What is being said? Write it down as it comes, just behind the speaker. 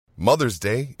Mother's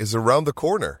Day is around the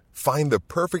corner. Find the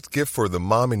perfect gift for the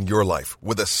mom in your life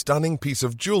with a stunning piece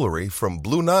of jewelry from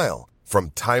Blue Nile.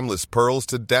 From timeless pearls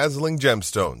to dazzling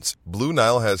gemstones, Blue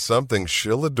Nile has something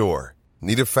she'll adore.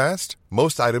 Need it fast?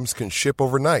 Most items can ship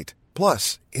overnight.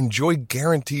 Plus, enjoy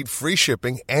guaranteed free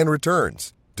shipping and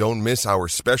returns. Don't miss our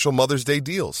special Mother's Day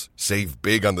deals. Save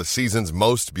big on the season's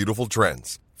most beautiful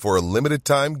trends. For a limited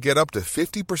time, get up to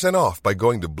 50% off by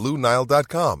going to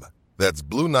BlueNile.com. That's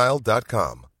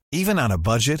BlueNile.com. Even on a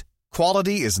budget,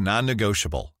 quality is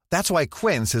non-negotiable. That's why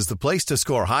Quince is the place to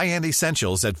score high-end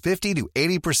essentials at 50 to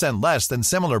 80% less than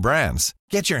similar brands.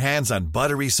 Get your hands on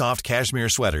buttery soft cashmere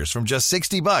sweaters from just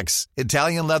 $60,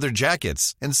 Italian leather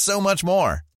jackets, and so much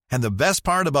more. And the best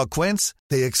part about Quince,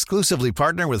 they exclusively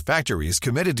partner with factories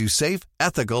committed to safe,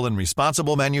 ethical, and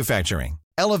responsible manufacturing.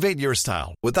 Elevate your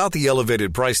style without the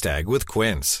elevated price tag with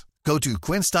Quince. Go to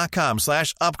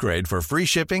quince.com/upgrade for free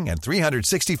shipping and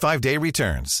 365-day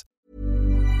returns.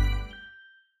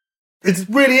 It's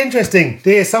really interesting to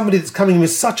hear somebody that's coming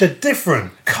with such a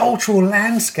different cultural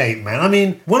landscape, man. I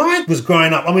mean, when I was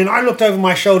growing up, I looked over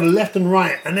my shoulder left and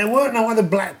right, and there weren't no other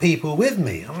black people with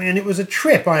me. I mean, it was a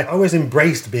trip. I always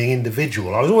embraced being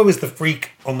individual. I was always the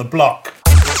freak on the block.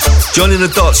 Joining the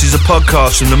Dots is a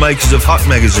podcast from the makers of Huck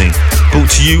Magazine, brought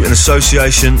to you in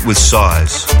association with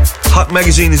Size. Huck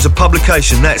Magazine is a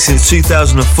publication that since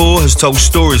 2004 has told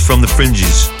stories from the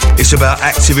fringes. It's about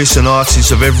activists and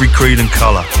artists of every creed and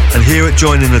colour. And here at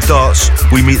Joining the Dots,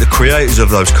 we meet the creators of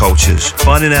those cultures,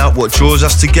 finding out what draws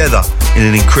us together in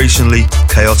an increasingly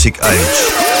chaotic age.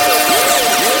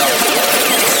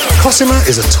 Cosima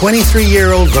is a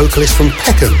 23-year-old vocalist from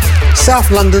Peckham,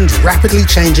 South London's rapidly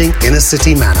changing inner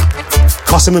city manor.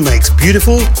 Cosima makes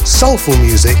beautiful, soulful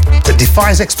music that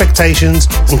defies expectations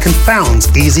and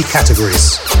confounds easy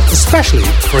categories, especially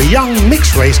for a young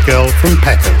mixed-race girl from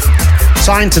Peckham.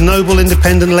 Signed to Noble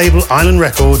independent label Island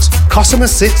Records, Cosima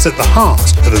sits at the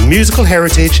heart of a musical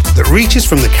heritage that reaches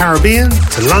from the Caribbean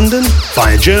to London,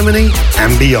 via Germany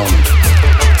and beyond.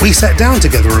 We sat down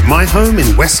together at my home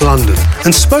in West London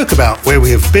and spoke about where we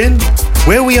have been,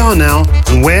 where we are now,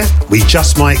 and where we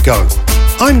just might go.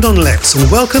 I'm Don Letts,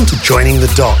 and welcome to Joining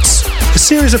the Dots, a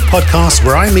series of podcasts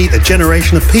where I meet a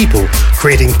generation of people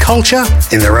creating culture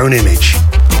in their own image.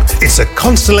 It's a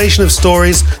constellation of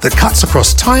stories that cuts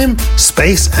across time,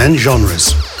 space, and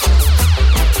genres.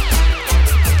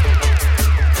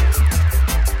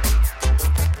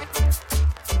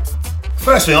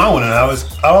 First thing I want to know is,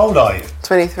 how old are you?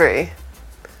 23.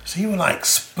 So you were like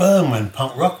sperm when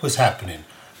punk rock was happening.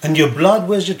 And your blood,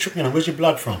 where's your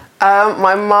blood from?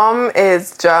 My mum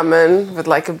is German with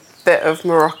like a bit of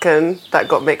Moroccan that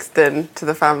got mixed in to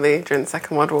the family during the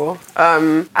Second World War.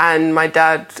 And my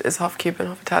dad is half Cuban,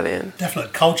 half Italian.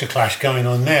 Definite culture clash going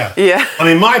on there. Yeah. I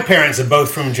mean, my parents are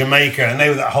both from Jamaica, and they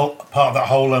were part of that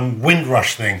whole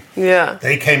Windrush thing. Yeah.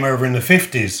 They came over in the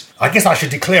 50s. I guess I should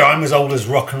declare I'm as old as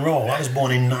rock and roll. I was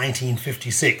born in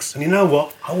 1956. And you know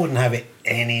what? I wouldn't have it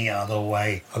any other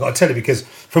way. I've got to tell you, because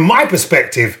from my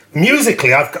perspective,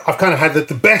 musically, I've kind of had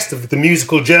the best of the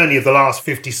musical journey of the last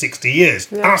 50, 60 years.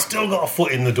 Yeah. And I've still got a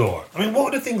foot in the door. I mean, what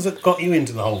were the things that got you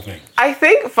into the whole thing? I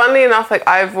think, funnily enough, like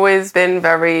I've always been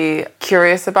very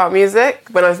curious about music.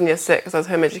 When I was in year 6, I was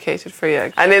home educated for a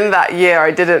year. And in that year,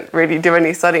 I didn't really do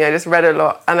any studying. I just read a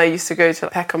lot. And I used to go to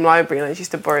Peckham Library and I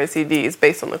used to borrow CDs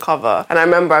based on the cover. And I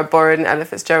remember I borrowed an Ella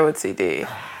Fitzgerald CD.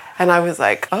 And I was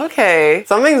like, okay,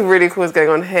 something really cool is going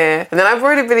on here. And then I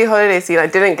borrowed a Billie Holiday CD. I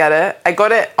didn't get it. I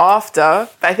got it after.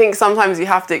 But I think sometimes you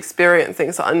have to experience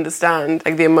things to understand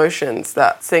like the emotions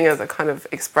that singers are kind of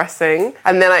expressing.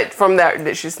 And then from there, it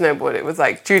literally snowballed. It was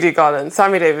like Judy Garland,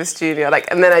 Sammy Davis Jr.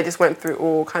 And then I just went through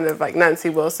all kind of like Nancy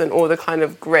Wilson, all the kind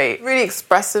of great, really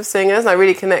expressive singers. And I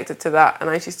really connected to that. And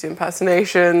I used to do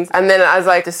impersonations. And then as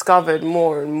I discovered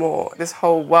more and more, this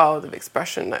whole world of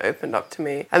expression that opened up to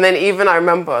me. And then even I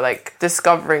remember like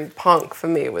discovering punk for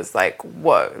me was like,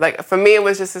 whoa. Like for me, it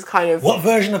was just this kind of... What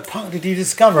version of punk did you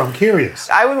discover? I'm curious.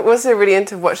 I was also really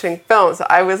into watching films.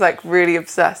 I was like really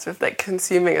obsessed with like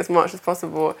consuming as much as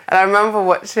possible. And I remember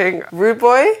watching Rude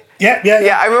Boy. Yeah,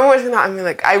 I remember watching that and being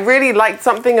like, I really liked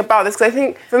something about this. Because I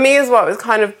think for me as well, it was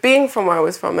kind of being from where I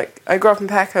was from. Like I grew up in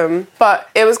Peckham, but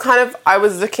it was kind of, I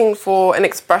was looking for an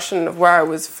expression of where I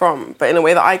was from, but in a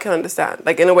way that I can understand.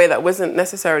 Like in a way that wasn't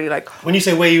necessarily like... When you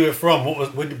say where you were from,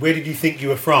 where did you think you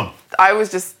were from? I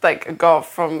was just like a girl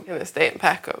from staying in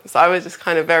Peckham, so I was just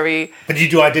kind of very... But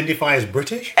did you identify as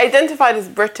British? Identified as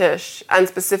British, and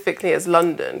specifically as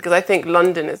London, because I think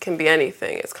London can be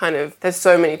anything. It's kind of, there's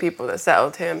so many people that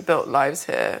settled here and built lives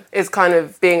here. It's kind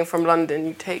of being from London,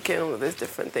 you take in all of those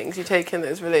different things. You take in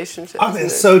those relationships. I think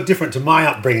it's so different to my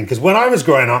upbringing, because when I was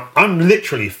growing up, I'm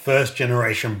literally first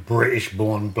generation British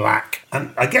born black.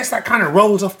 And I guess that kind of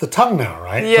rolls off the tongue now,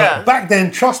 right? Yeah. But back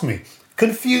then, trust me,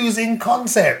 confusing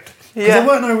concept. Because Yeah. there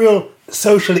weren't no real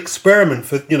social experiment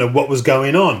for, what was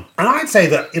going on. And I'd say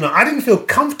that, I didn't feel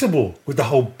comfortable with the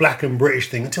whole black and British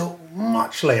thing until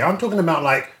much later. I'm talking about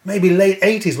like maybe late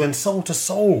 80s when Soul to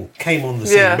Soul came on the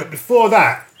scene. Yeah. But before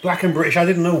that, black and British, I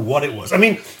didn't know what it was. I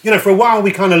mean, for a while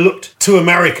we kind of looked to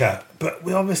America, but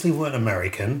we obviously weren't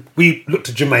American. We looked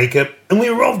to Jamaica, and we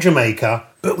were of Jamaica,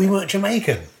 but we weren't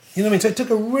Jamaican. You know what I mean? So it took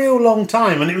a real long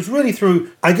time, and it was really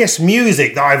through, I guess,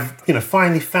 music that I've,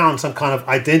 finally found some kind of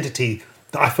identity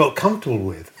that I felt comfortable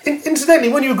with. Incidentally,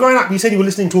 when you were growing up, you said you were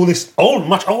listening to all this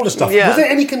much older stuff. Yeah. Was there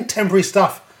any contemporary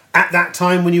stuff at that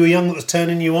time when you were young that was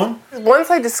turning you on? Once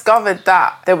I discovered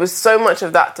that, there was so much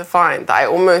of that to find that I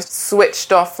almost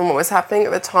switched off from what was happening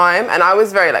at the time. And I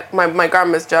was very, my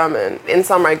grandma's German. In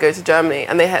summer, I'd go to Germany,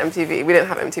 and they had MTV. We didn't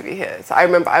have MTV here. So I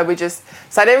remember I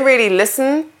didn't really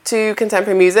listen to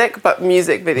contemporary music, but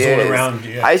music videos. It's all around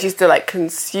you, yeah. I used to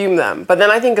consume them. But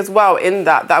then I think as well in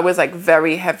that was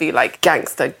very heavy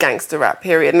gangster rap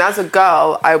period. And as a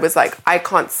girl, I was I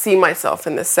can't see myself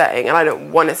in this setting, and I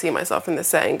don't want to see myself in this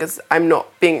setting because I'm not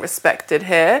being respected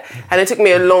here. And it took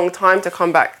me a long time to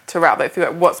come back to rap, figure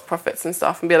out what's Prophets and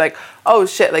stuff, and be like, oh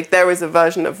shit, there is a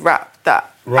version of rap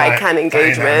that I can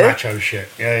engage with. Macho shit.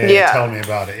 Yeah. Tell me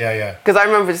about it. Yeah. Because I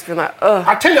remember just being like, ugh.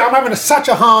 I tell you, I'm having such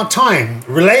a hard time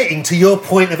relating to your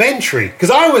point of entry. Because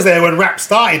I was there when rap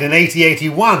started in 80,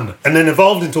 81, and then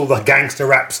evolved into all the gangster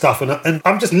rap stuff. And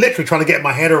I'm just literally trying to get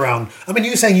my head around. I mean,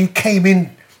 you saying you came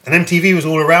in and MTV was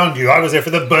all around you. I was there for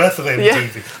the birth of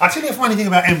MTV. Yeah. I'll tell you a funny thing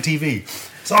about MTV.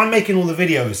 So I'm making all the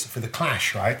videos for The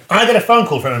Clash, right? I get a phone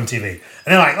call from MTV. And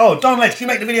they're like, oh, Don Lex, you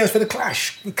make the videos for The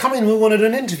Clash. Come in, we wanted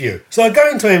an interview. So I go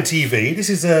into MTV. This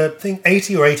is, I think,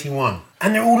 80 or 81.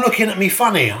 And they're all looking at me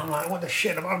funny. I'm like, what the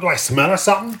shit? Do I smell or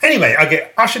something? Anyway, I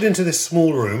get ushered into this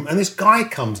small room, and this guy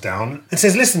comes down and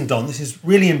says, listen, Don, this is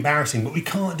really embarrassing, but we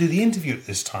can't do the interview at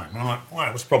this time. And I'm like,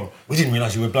 why? What's the problem? We didn't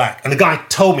realise you were black. And the guy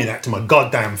told me that to my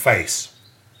goddamn face.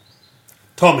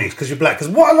 Told me it's because you're black.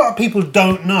 Because what a lot of people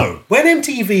don't know, when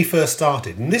MTV first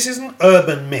started, and this isn't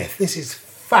urban myth, this is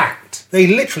fact, they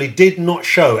literally did not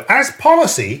show, as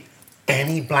policy,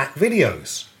 any black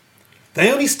videos.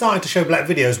 They only started to show black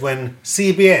videos when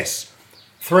CBS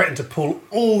threatened to pull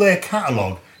all their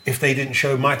catalogue if they didn't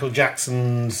show Michael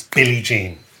Jackson's Billie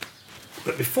Jean.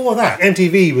 But before that,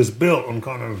 MTV was built on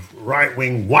kind of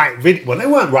right-wing white video. Well, they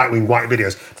weren't right-wing white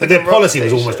videos, but their policy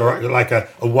was almost like a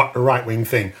right-wing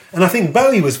thing. And I think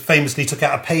Bowie famously took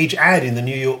out a page ad in the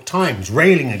New York Times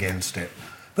railing against it.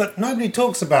 But nobody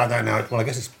talks about that now. Well, I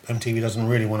guess MTV doesn't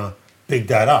really want to big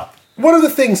that up. One of the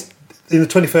things in the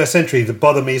 21st century that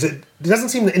bother me is that it doesn't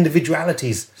seem that individuality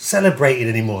is celebrated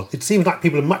anymore. It seems like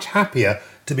people are much happier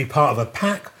to be part of a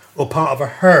pack or part of a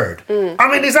herd.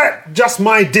 I mean, is that just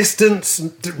my distance,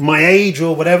 my age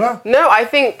or whatever? No, I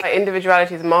think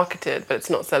individuality is marketed, but it's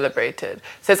not celebrated.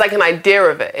 So it's like an idea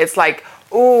of it. It's like,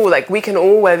 ooh, we can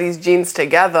all wear these jeans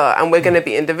together and we're going to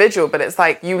be individual. But it's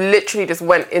like you literally just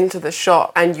went into the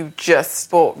shop and you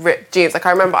just bought ripped jeans. I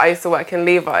remember I used to work in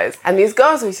Levi's, and these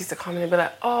girls always used to come in and be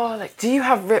like, oh, do you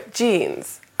have ripped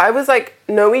jeans? I was like,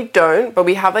 no, we don't, but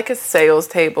we have a sales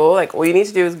table. All you need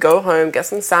to do is go home, get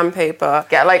some sandpaper,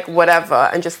 get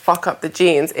whatever, and just fuck up the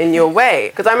jeans in your way.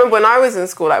 Because I remember when I was in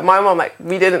school, my mom,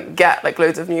 we didn't get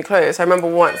loads of new clothes. So I remember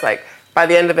once, by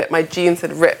the end of it, my jeans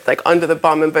had ripped under the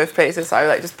bum in both places. So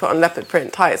I just put on leopard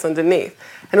print tights underneath.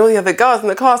 And all the other girls in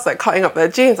the class cutting up their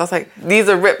jeans. I was like, these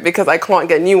are ripped because I can't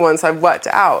get new ones, so I've worked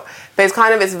it out. But it's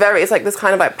this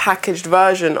kind of packaged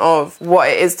version of what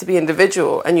it is to be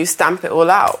individual, and you stamp it all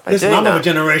out. Listen, I'm of a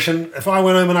generation, if I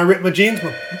went home and I ripped my jeans,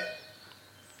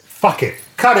 fuck it,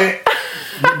 cut it,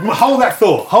 hold that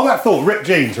thought, ripped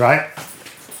jeans, right?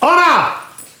 Honor!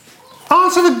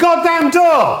 Answer the goddamn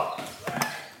door!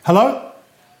 Hello?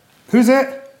 Who's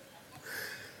it?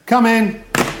 Come in.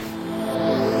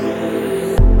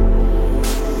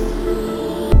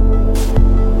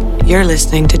 You're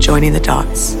listening to Joining the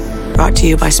Dots, brought to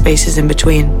you by Spaces in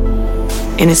Between,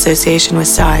 in association with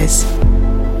Size.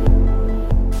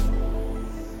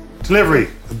 Delivery,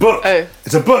 a book. Oh.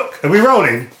 It's a book. Are we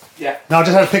rolling? Yeah. No, I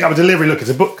just had to pick up a delivery. Look, it's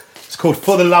a book. It's called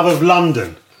For the Love of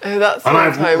London. Oh, that's and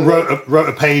I time. wrote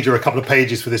a page or a couple of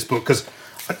pages for this book because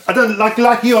I don't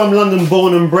like you. I'm London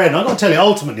born and bred. And I've got to tell you,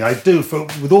 ultimately, I do.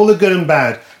 With all the good and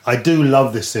bad, I do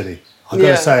love this city. I've got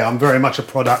to say, I'm very much a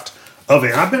product of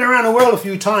it. And I've been around the world a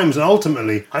few times, and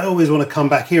ultimately, I always want to come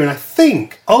back here. And I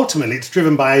think, ultimately, it's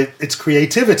driven by its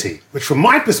creativity, which from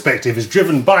my perspective is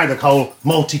driven by the whole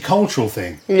multicultural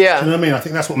thing. Yeah. Do you know what I mean? I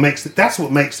think that's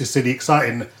what makes this city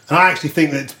exciting. And I actually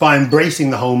think that it's by embracing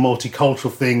the whole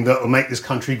multicultural thing that will make this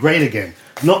country great again.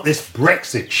 Not this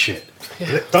Brexit shit.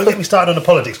 Yeah. Don't get me started on the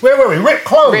politics. Where were we? Ripped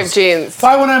clothes. Ripped jeans. If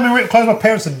I went home in ripped clothes, my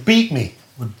parents would beat me,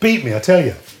 I tell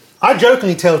you. I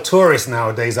jokingly tell tourists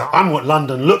nowadays that I'm what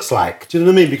London looks like. Do you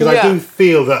know what I mean? Because I do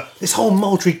feel that this whole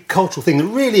multicultural thing that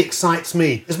really excites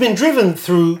me has been driven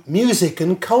through music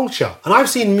and culture. And I've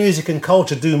seen music and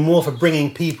culture do more for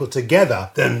bringing people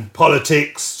together than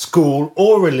politics, school,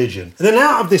 or religion. And then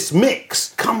out of this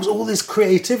mix comes all this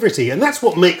creativity. And that's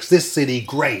what makes this city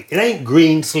great. It ain't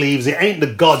green sleeves. It ain't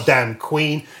the goddamn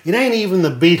Queen. It ain't even the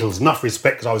Beatles. Enough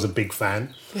respect, because I was a big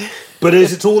fan. But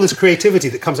it's all this creativity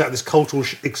that comes out of this cultural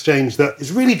exchange that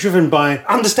is really driven by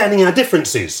understanding our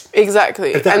differences.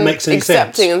 Exactly. If that makes any sense.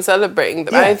 Accepting and celebrating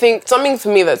them. Yeah. And I think something for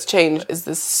me that's changed is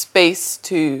the space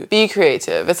to be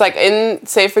creative. It's like in,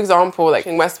 say for example, like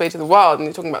in West Way to the World, and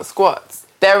you're talking about squats.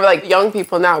 There are like young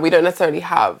people now, we don't necessarily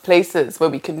have places where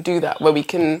we can do that, where we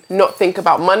can not think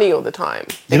about money all the time.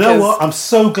 You know what? I'm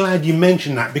so glad you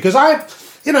mentioned that, because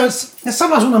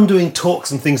sometimes when I'm doing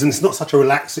talks and things and it's not such a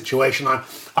relaxed situation,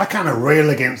 I kind of rail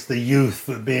against the youth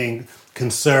for being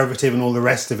conservative and all the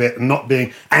rest of it and not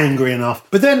being angry enough.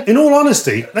 But then, in all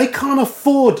honesty, they can't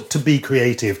afford to be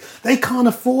creative. They can't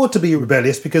afford to be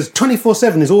rebellious, because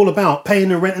 24/7 is all about paying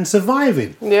the rent and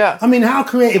surviving. Yeah. I mean, how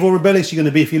creative or rebellious are you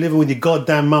going to be if you're living with your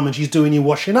goddamn mum and she's doing your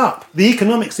washing up? The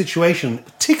economic situation,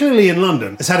 particularly in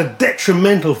London, has had a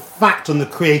detrimental fact on the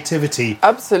creativity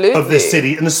Absolutely. of this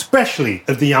city, and especially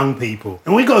of the young people.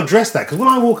 And we've got to address that, because when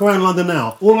I walk around London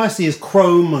now, all I see is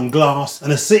chrome and glass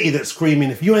and a city that's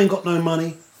screaming, if you ain't got no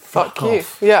money, fuck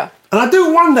off. Yeah. And I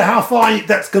do wonder how far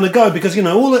that's going to go, because,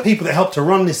 all the people that help to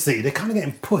run this city, they're kind of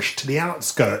getting pushed to the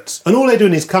outskirts. And all they're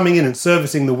doing is coming in and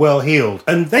servicing the well-heeled.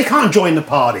 And they can't join the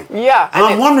party. Yeah. And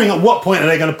I'm wondering at what point are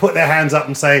they going to put their hands up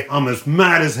and say, I'm as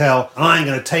mad as hell and I ain't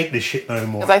going to take this shit no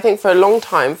more. Because I think for a long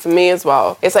time, for me as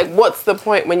well, it's like, what's the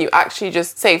point when you actually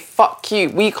just say, fuck you,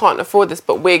 we can't afford this,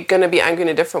 but we're going to be angry in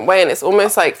a different way. And it's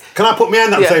almost like... Can I put my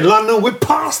hand up and say, London, we're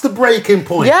past the breaking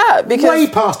point. Yeah, because... Way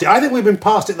past it. I think we've been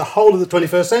past it the whole of the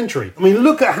 21st century. I mean,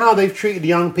 look at how they've treated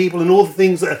young people and all the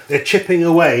things that they're chipping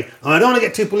away. And I don't want to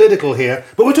get too political here,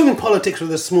 but we're talking politics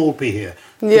with a small p here.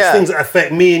 Yeah. It's things that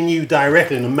affect me and you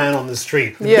directly, and a man on the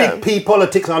street. Big P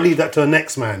politics, I'll leave that to the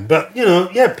next man. But,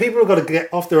 people have got to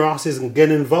get off their asses and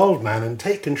get involved, man, and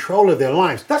take control of their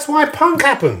lives. That's why punk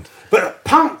happened. But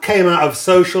punk came out of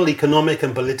social, economic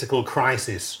and political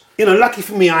crisis. Lucky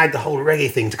for me, I had the whole reggae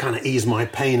thing to kind of ease my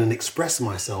pain and express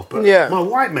myself. But my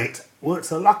white mates weren't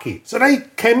so lucky. So they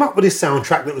came up with this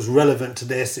soundtrack that was relevant to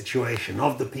their situation,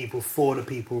 of the people, for the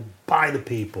people, by the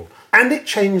people. And it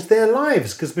changed their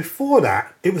lives, because before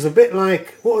that, it was a bit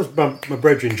like, what was my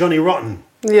brethren, Johnny Rotten,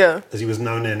 as he was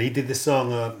known then. He did this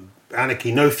song,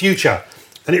 Anarchy, No Future.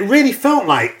 And it really felt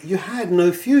like you had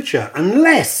no future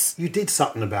unless you did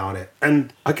something about it.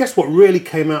 And I guess what really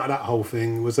came out of that whole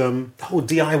thing was the whole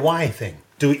DIY thing.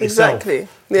 Do it yourself. Exactly.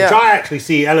 Yeah. Which I actually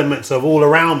see elements of all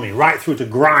around me, right through to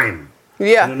grime.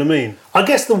 Yeah. You know what I mean? I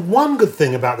guess the one good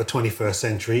thing about the 21st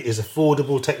century is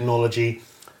affordable technology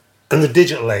and the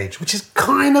digital age, which is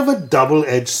kind of a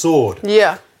double-edged sword.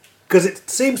 Yeah. Because it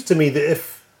seems to me that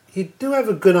if you do have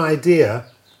a good idea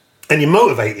and you're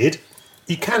motivated,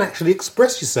 you can actually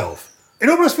express yourself. It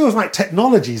almost feels like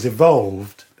technology's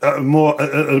evolved at a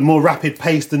more rapid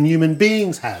pace than human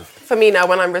beings have. For me now,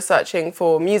 when I'm researching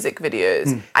for music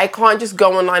videos, I can't just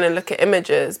go online and look at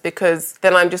images, because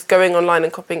then I'm just going online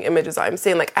and copying images that I'm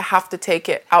seeing. Like, I have to take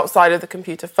it outside of the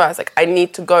computer first. Like, I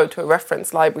need to go to a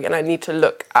reference library and I need to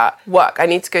look at work. I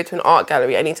need to go to an art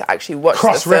gallery. I need to actually watch the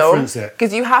film. Cross-reference it.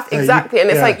 Because you have, exactly. And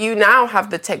it's like, you now have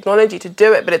the technology to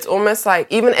do it, but it's almost like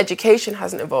even education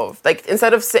hasn't evolved. Like,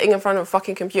 instead of sitting in front of a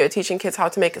fucking computer teaching kids how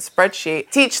to make a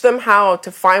spreadsheet, teach them how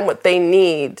to find what they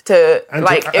need to,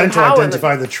 empower and to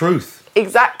identify the truth.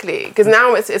 Exactly, because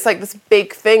now it's like this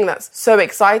big thing that's so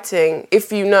exciting if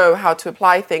you know how to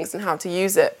apply things and how to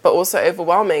use it, but also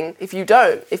overwhelming if you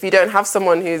don't have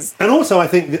someone who's... And also, I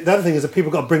think the other thing is that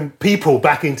people got to bring people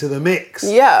back into the mix.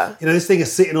 Yeah. This thing is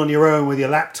sitting on your own with your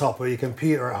laptop or your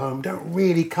computer at home don't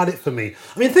really cut it for me.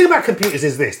 I mean, the thing about computers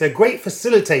is this: they're great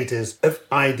facilitators of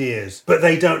ideas, but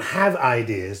they don't have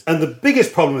ideas. And the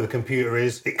biggest problem with a computer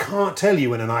is it can't tell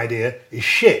you when an idea is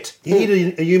shit. You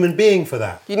need a human being for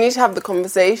that. You need to have the the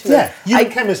conversation. Yeah,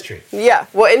 human chemistry. Yeah.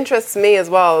 What interests me as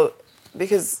well,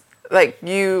 because like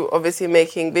you obviously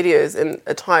making videos in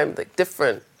a time like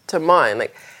different to mine,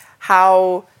 like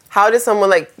how does someone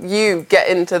like you get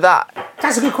into that?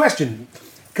 That's a good question.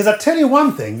 Because I tell you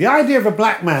one thing, the idea of a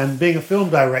black man being a film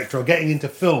director or getting into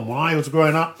film when I was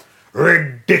growing up,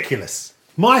 ridiculous.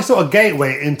 My sort of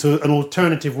gateway into an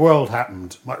alternative world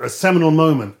happened, like a seminal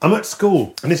moment. I'm at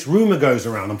school and this rumour goes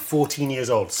around, I'm 14 years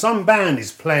old. Some band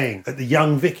is playing at the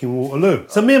Young Vic in Waterloo.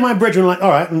 So me and my brethren were like,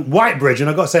 all right, and Whitebridge, and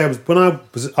I've got to say, when I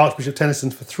was at Archbishop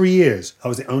Tennyson's for 3 years, I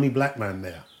was the only black man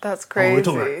there. That's crazy. Oh, we're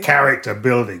talking about character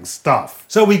building stuff.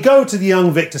 So we go to the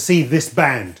Young Vic to see this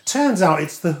band. Turns out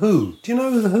it's The Who. Do you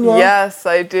know who The Who are? Yes,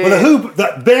 I do. Well, The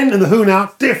Who, Ben and The Who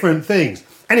now, different things.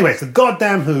 Anyway, it's the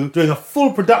goddamn Who doing a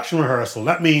full production rehearsal.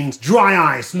 That means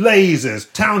dry ice,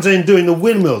 lasers, Townsend doing the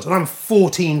windmills, and I'm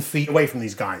 14 feet away from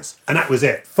these guys. And that was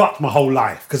it. Fucked my whole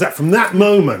life. Because from that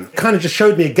moment, kind of just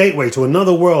showed me a gateway to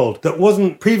another world that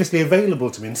wasn't previously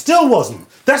available to me, and still wasn't.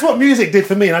 That's what music did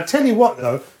for me. And I tell you what,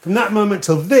 though, from that moment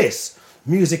till this,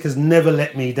 music has never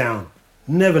let me down.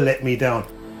 Never let me down.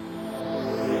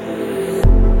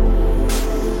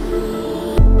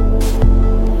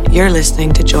 You're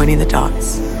listening to Joining the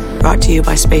Dots, brought to you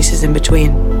by Spaces in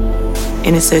Between,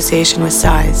 in association with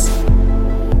Size.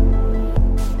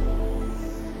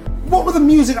 What were the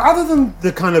music, other than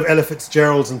the kind of Ella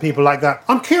Fitzgeralds and people like that?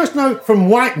 I'm curious to know, from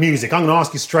white music, I'm going to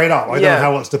ask you straight up, I don't know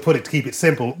how else to put it to keep it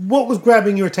simple. What was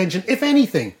grabbing your attention, if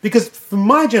anything? Because from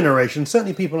my generation,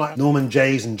 certainly people like Norman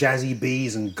Jays and Jazzy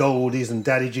B's and Goldies and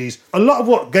Daddy G's, a lot of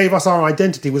what gave us our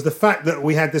identity was the fact that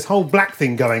we had this whole black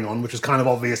thing going on, which was kind of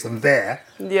obvious and there.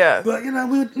 Yeah. But, you know,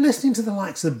 we were listening to the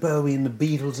likes of Bowie and the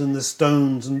Beatles and the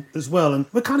Stones and, as well, and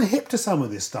we're kind of hip to some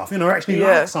of this stuff, you know, actually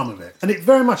like some of it. And it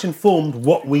very much informed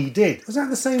what we did. Was that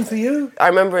the same for you? I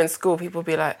remember in school people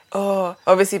be like, oh,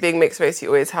 obviously being mixed race, you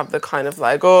always have the kind of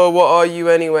like, oh, what are you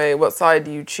anyway? What side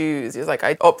do you choose? It's like,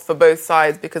 I opt for both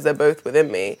sides because they're both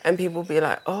within me. And people be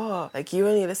like, oh, like you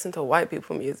only listen to white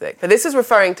people music. But this is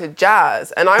referring to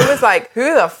jazz. And I was like,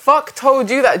 who the fuck told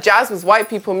you that jazz was white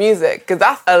people music? Because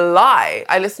that's a lie.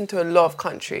 I listen to a lot of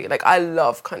country. Like, I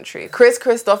love country. Chris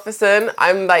Christopherson,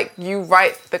 I'm like, you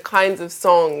write the kinds of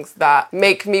songs that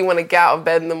make me want to get out of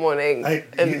bed in the morning. Hey,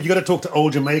 you got to talk to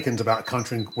old Jamaicans about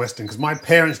country and western, because my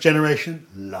parents' generation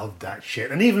loved that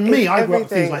shit. And even me, I grew up with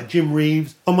things like Jim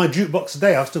Reeves. On my jukebox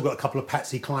today, I've still got a couple of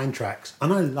Patsy Cline tracks,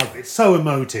 and I love it. It's so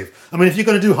emotive. I mean, if you're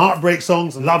going to do heartbreak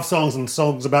songs, love songs, and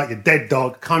songs about your dead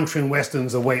dog, country and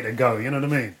western's the way to go, you know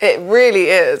what I mean? It really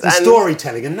is. And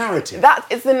storytelling and narrative. That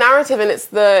it's the narrative, and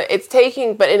it's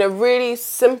taking, but in a really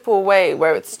simple way,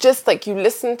 where it's just like you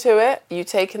listen to it, you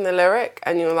take in the lyric,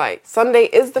 and you're like, Sunday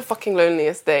is the fucking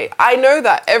loneliest day. I know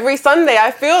that. Every Sunday I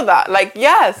feel that. Like,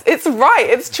 yes, it's right,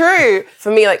 it's true.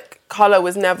 For me, like, colour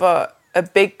was never a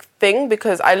big thing,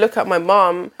 because I look at my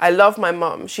mum, I love my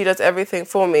mum, she does everything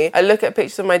for me. I look at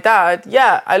pictures of my dad,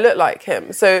 yeah, I look like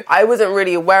him. So I wasn't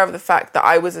really aware of the fact that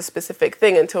I was a specific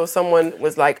thing until someone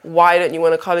was like, why don't you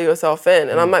want to colour yourself in?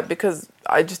 And I'm like, because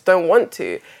I just don't want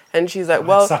to. And she's like,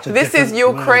 well, this is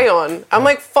your crayon. I'm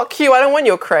like, fuck you, I don't want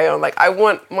your crayon. Like, I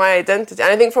want my identity.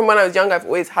 And I think from when I was young, I've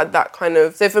always had that kind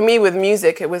of... So for me, with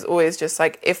music, it was always just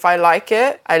like, if I like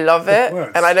it, I love it.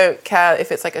 And I don't care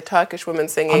if it's like a Turkish woman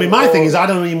singing. I mean, my thing is, I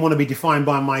don't even want to be defined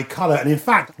by my colour. And in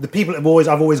fact, the people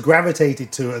I've always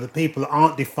gravitated to are the people that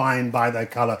aren't defined by their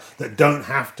colour, that don't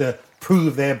have to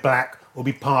prove they're black or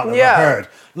be part of a herd,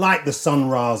 like the Sun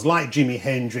Ra's, like Jimi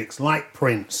Hendrix, like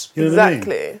Prince. You know what I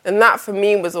mean? And that for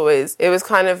me was always, it was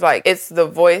kind of like, it's the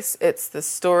voice, it's the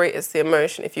story, it's the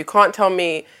emotion. If you can't tell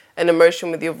me an emotion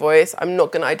with your voice, I'm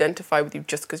not going to identify with you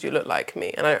just because you look like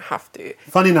me, and I don't have to.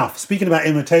 Funny enough, speaking about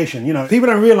imitation, you know, people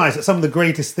don't realise that some of the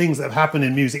greatest things that have happened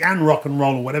in music and rock and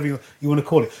roll, or whatever you want to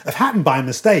call it, have happened by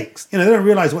mistakes. You know, they don't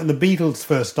realise when the Beatles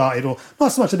first started, or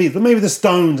not so much the Beatles, but maybe the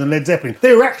Stones and Led Zeppelin,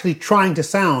 they were actually trying to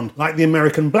sound like the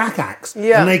American Black Acts.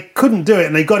 And they couldn't do it,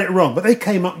 and they got it wrong, but they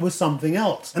came up with something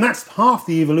else. And that's half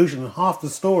the evolution and half the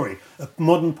story of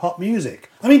modern pop music.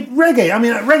 I mean,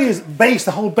 reggae is based,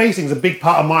 the whole basing is a big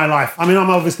part of my life. I mean, I'm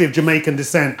obviously of Jamaican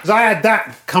descent, because I had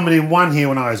that coming in one here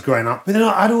when I was growing up. But then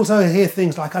I'd also hear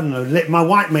things like, I don't know, my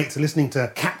white mates are listening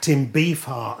to Captain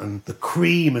Beefheart and The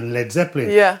Cream and Led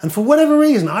Zeppelin. And for whatever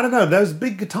reason, I don't know, those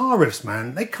big guitar riffs,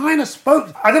 man, they kind of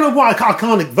spoke. I don't know why, I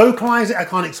can't vocalise it, I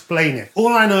can't explain it. All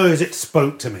I know is it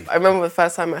spoke to me. I remember the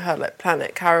first time I heard like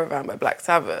Planet Caravan by Black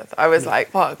Sabbath, I was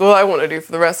like, fuck, all I want to do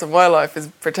for the rest of my life is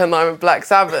pretend I'm in Black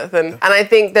Sabbath. And I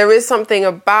think there is something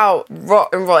about rock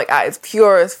and roll, like at its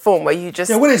purest form, where you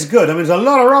just... Yeah, when it's good. I mean, there's a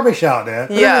lot of rubbish out there.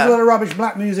 But there's a lot of rubbish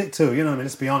black music too, you know what I mean?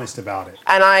 Let's be honest about it.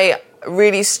 And I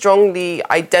really strongly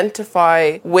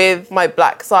identify with my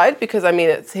black side because, I mean,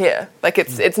 it's here. Like,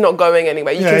 it's not going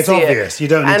anywhere. You can it's see obvious. It. You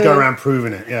don't need to go around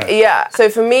proving it. Yeah. So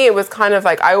for me, it was kind of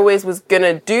like I always was going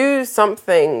to do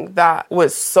something that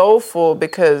was soulful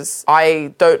because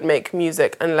I don't make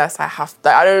music unless I have to.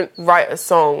 I don't write a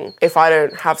song if I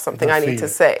don't have something I need to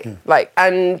say.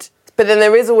 Yeah. But then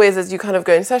there is always, as you kind of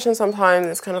go in session sometimes,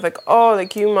 it's kind of like, oh,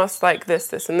 like you must like this,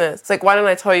 this, and this. It's like, why don't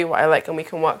I tell you what I like and we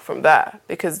can work from there?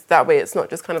 Because that way it's not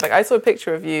just kind of like, I saw a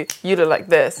picture of you, you look like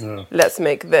this, let's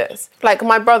make this. Like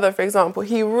my brother, for example,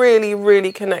 he really,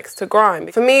 really connects to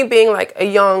grime. For me, being like a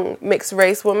young mixed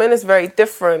race woman is very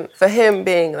different for him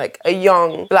being like a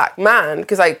young black man,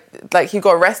 because he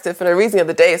got arrested for no reason the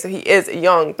other day, so he is a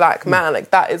young black man. Like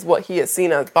that is what he is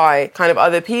seen as by kind of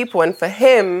other people. And for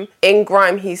him, in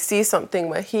grime, he sees something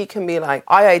where he can be like,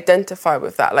 I identify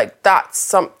with that. Like that's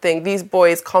something, these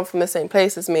boys come from the same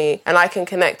place as me and I can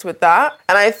connect with that.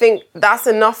 And I think that's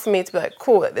enough for me to be like,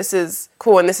 cool, this is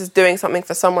cool and this is doing something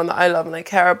for someone that I love and I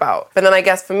care about. But then I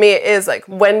guess for me it is like,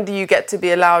 when do you get to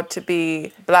be allowed to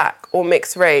be black or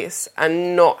mixed race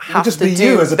and not have to do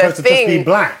you as opposed to just be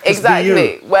black?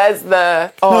 Exactly. Where's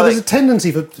the... No, there's a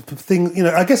tendency for things,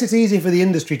 I guess it's easy for the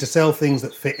industry to sell things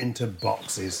that fit into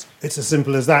boxes. It's as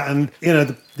simple as that. And,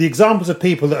 the examples of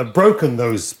people that have broken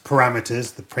those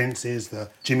parameters, the Princes, the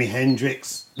Jimi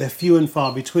Hendrix, they're few and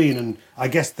far between, and I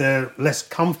guess they're less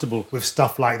comfortable with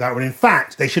stuff like that, when in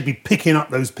fact they should be picking up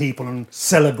those people and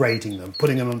celebrating them,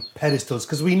 putting them on pedestals,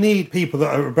 because we need people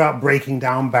that are about breaking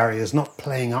down barriers, not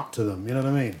playing up to them, you know what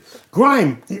I mean?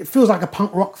 Grime, it feels like a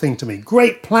punk rock thing to me.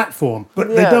 Great platform, but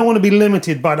they don't want to be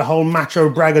limited by the whole macho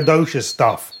braggadocious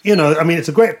stuff. It's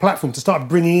a great platform to start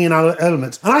bringing in other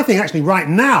elements. And I think actually right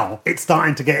now it's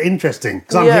starting to get interesting,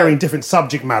 because I'm hearing different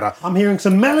subject matter. I'm hearing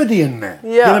some melody in there,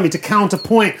 you know what I mean, to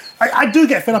counterpoint. I do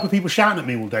get fed up with people shouting at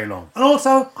me all day long. And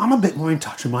also, I'm a bit more in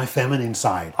touch with my feminine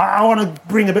side. I want to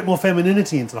bring a bit more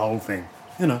femininity into the whole thing,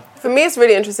 For me, it's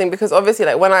really interesting because obviously,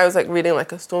 like when I was like reading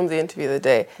like a Stormzy interview the other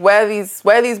day, where these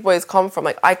boys come from,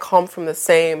 like I come from the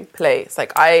same place.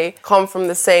 Like I come from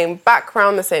the same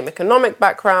background, the same economic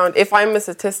background. If I'm a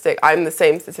statistic, I'm the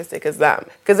same statistic as them.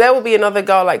 Because there will be another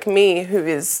girl like me who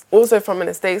is also from an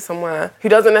estate somewhere who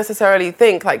doesn't necessarily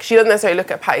think, like she doesn't necessarily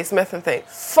look at Patti Smith and think,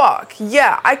 fuck,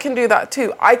 yeah, I can do that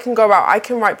too. I can go out, I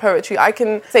can write poetry, I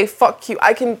can say fuck you,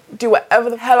 I can do whatever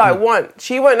the hell I want.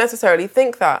 She won't necessarily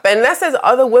think that. But unless there's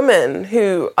other women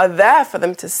who are there for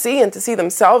them to see and to see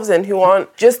themselves in, who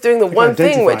aren't just doing the one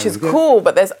thing, which is cool,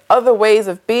 but there's other ways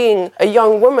of being a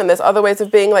young woman, there's other ways of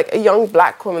being like a young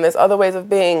black woman, there's other ways of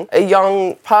being a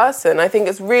young person. I think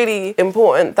it's really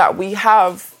important that we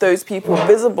have those people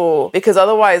visible, because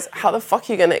otherwise how the fuck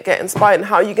are you going to get inspired, and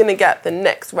how are you going to get the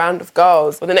next round of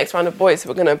girls or the next round of boys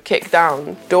who are going to kick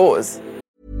down doors?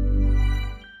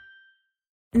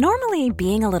 Normally,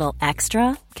 being a little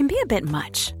extra can be a bit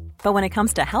much. But when it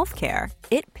comes to healthcare,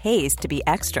 it pays to be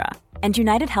extra. And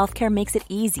United Healthcare makes it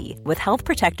easy with Health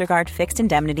Protector Guard fixed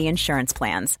indemnity insurance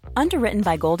plans. Underwritten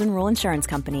by Golden Rule Insurance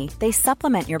Company, they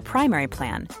supplement your primary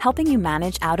plan, helping you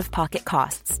manage out-of-pocket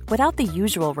costs without the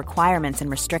usual requirements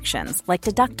and restrictions like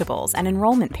deductibles and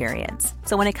enrollment periods.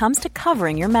 So when it comes to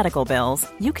covering your medical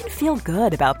bills, you can feel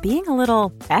good about being a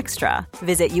little extra.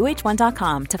 Visit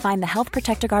UH1.com to find the Health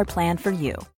Protector Guard plan for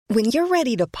you. When you're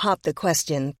ready to pop the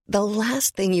question, the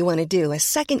last thing you want to do is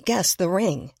second-guess the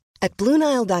ring. At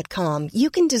BlueNile.com, you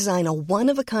can design a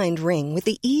one-of-a-kind ring with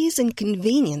the ease and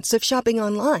convenience of shopping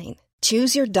online.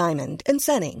 Choose your diamond and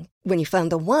setting. When you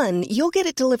find the one, you'll get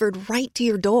it delivered right to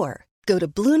your door. Go to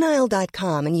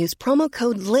BlueNile.com and use promo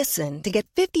code LISTEN to get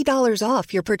 $50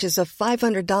 off your purchase of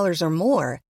 $500 or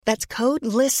more. That's code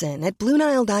LISTEN at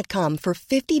BlueNile.com for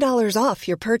 $50 off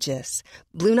your purchase.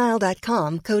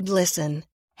 BlueNile.com, code LISTEN.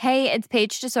 Hey, it's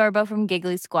Paige DeSorbo from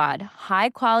Giggly Squad.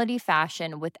 High quality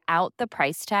fashion without the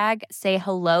price tag. Say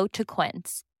hello to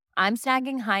Quince. I'm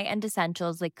snagging high-end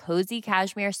essentials like cozy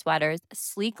cashmere sweaters,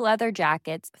 sleek leather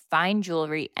jackets, fine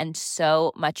jewelry, and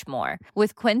so much more.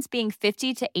 With Quince being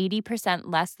 50 to 80%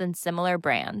 less than similar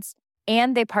brands.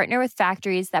 And they partner with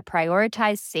factories that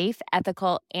prioritize safe,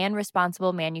 ethical, and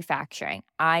responsible manufacturing.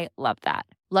 I love that.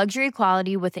 Luxury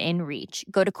quality within reach.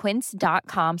 Go to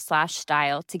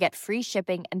quince.com/style to get free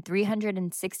shipping and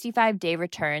 365-day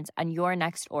returns on your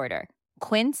next order.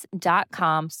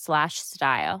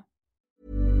 Quince.com/style.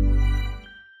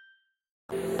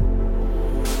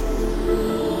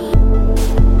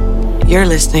 You're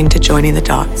listening to Joining the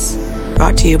Dots,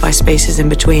 brought to you by Spaces in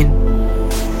Between,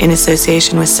 in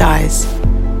association with Size.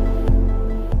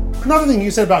 Another thing you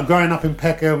said about growing up in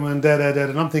Peckham and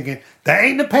and I'm thinking, There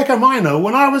ain't a Peckham I know.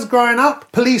 When I was growing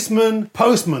up, policemen,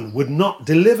 postmen would not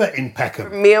deliver in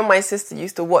Peckham. Me and my sister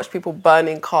used to watch people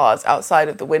burning cars outside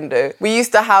of the window. We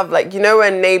used to have, like, you know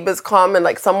when neighbours come and,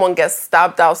 like, someone gets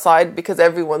stabbed outside because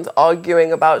everyone's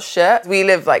arguing about shit? We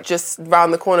live, like, just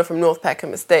round the corner from North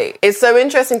Peckham Estate. It's so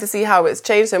interesting to see how it's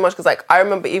changed so much because, like, I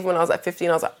remember even when I was, like, 15,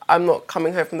 I was like, I'm not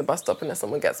coming home from the bus stop unless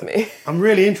someone gets me. I'm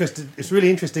really interested. It's really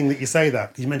interesting that you say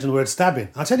that. You mentioned the word stabbing.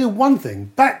 I'll tell you one thing.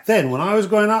 Back then, when I was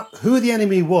growing up, who the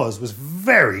enemy was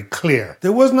very clear.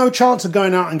 There was no chance of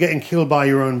going out and getting killed by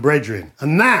your own brethren.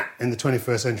 And that, in the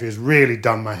 21st century, has really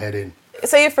done my head in.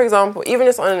 Say, for example, even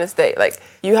just on an estate, like,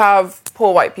 you have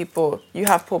poor white people, you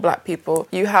have poor black people,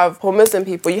 you have poor Muslim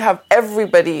people, you have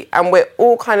everybody, and we're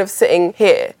all kind of sitting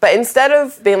here. But instead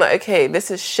of being like, okay,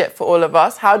 this is shit for all of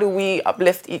us, how do we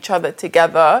uplift each other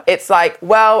together? It's like,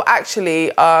 well,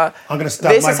 actually, I'm going to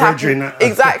stab my brethren.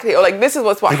 Exactly, or like, this is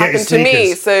what happened to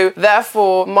me, so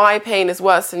therefore, my pain is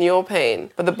worse than your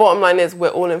pain. But the bottom line is, we're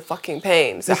all in fucking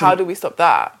pain. So how do we stop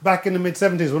that? Back in the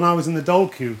mid-70s, when I was in the dole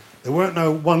queue, there weren't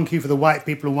no one queue for the white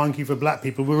people and one queue for black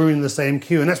people. We were in the same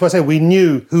queue. And that's why I say we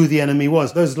knew who the enemy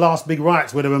was. Those last big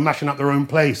riots where they were mashing up their own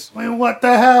place. I mean, what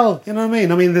the hell? You know what I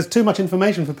mean? I mean, there's too much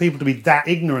information for people to be that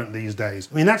ignorant these days.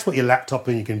 I mean, that's what your laptop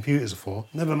and your computers are for.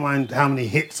 Never mind how many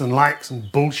hits and likes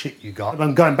and bullshit you got.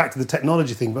 I'm going back to the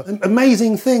technology thing, but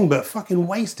amazing thing, but fucking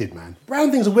wasted, man.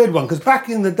 Brown thing's a weird one, because back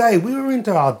in the day, we were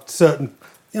into our certain...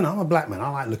 You know, I'm a black man. I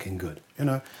like looking good, you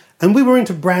know. And we were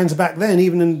into brands back then,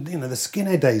 even in, you know, the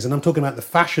skinhead days. And I'm talking about the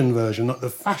fashion version, not the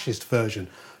fascist version.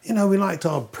 You know, we liked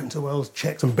our Prince of Wales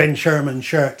checks and Ben Sherman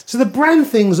shirts. So the brand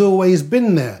thing's always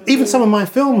been there. Even some of my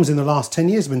films in the last 10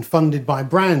 years have been funded by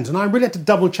brands. And I really had to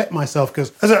double check myself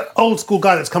because as an old school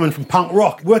guy that's coming from punk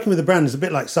rock, working with a brand is a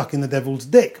bit like sucking the devil's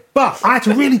dick. But I had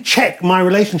to really check my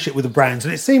relationship with the brands.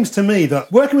 And it seems to me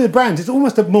that working with brands is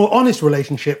almost a more honest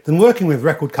relationship than working with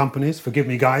record companies, forgive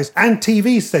me guys, and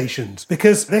TV stations.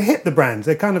 Because they hit the brands.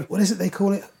 They're kind of, what is it they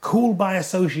call it? Cool by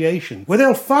association. Where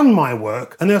they'll fund my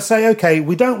work and they'll say, okay,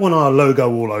 we don't want our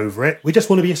logo all over it. We just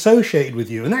want to be associated with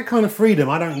you. And that kind of freedom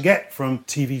I don't get from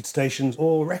TV stations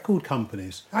or record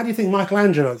companies. How do you think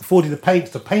Michelangelo afforded the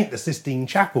paints to paint the Sistine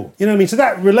Chapel? You know what I mean? So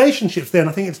that relationship's there, and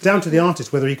I think it's down to the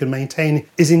artist whether he can maintain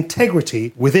his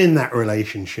integrity within that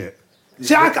relationship.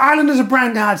 See, Island is a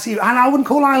brand now, and I wouldn't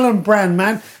call Island a brand,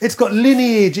 man. It's got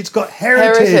lineage, it's got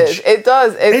heritage. It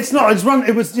does. It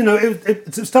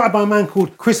started by a man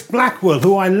called Chris Blackwell,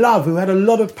 who I love, who had a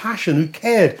lot of passion, who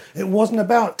cared. It wasn't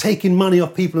about taking money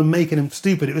off people and making them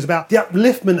stupid. It was about the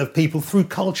upliftment of people through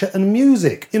culture and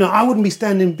music. You know, I wouldn't be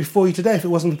standing before you today if it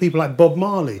wasn't for people like Bob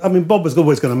Marley. I mean, Bob was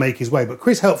always going to make his way, but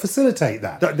Chris helped facilitate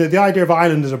that. The idea of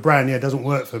Island as a brand, doesn't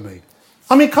work for me.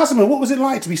 I mean, Cosima, what was it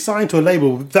like to be signed to a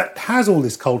label that has all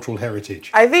this cultural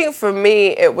heritage? I think for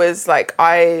me, it was like,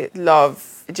 I love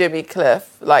Jimmy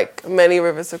Cliff, like Many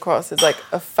Rivers to Cross is like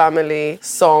a family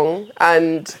song,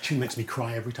 and that tune makes me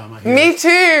cry every time I hear it. Me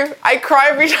too. I cry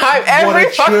every time,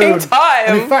 every fucking time.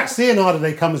 And in fact, seeing Harder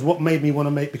They Come is what made me want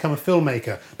to become a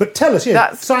filmmaker. But tell us,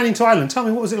 signing to Island, tell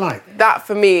me, what was it like? That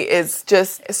for me is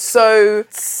just so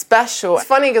special. It's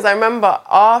funny because I remember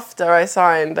after I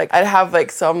signed, like I'd have like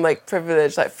some like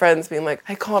privileged like friends being like,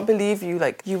 I can't believe you,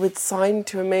 like you would sign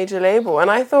to a major label.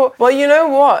 And I thought, well, you know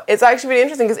what? It's actually really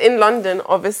interesting because in London,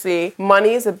 obviously,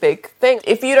 money is a big thing.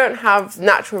 If you don't have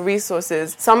natural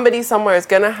resources, somebody somewhere is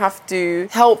going to have to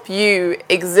help you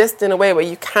exist in a way where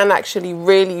you can actually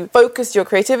really focus your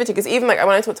creativity. Because even like when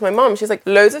I talk to my mom, she's like,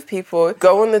 loads of people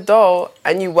go on the dole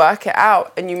and you work it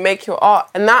out and you make your art.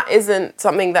 And that isn't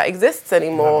something that exists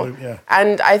anymore. Yeah.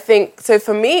 And I think, so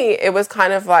for me, it was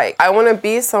kind of like, I want to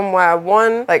be somewhere,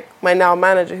 one, like my now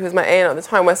manager, who was my A&R at the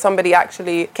time, where somebody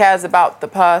actually cares about the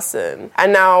person.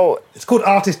 And now... It's called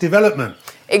artist development.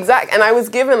 Exactly. And I was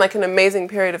given like an amazing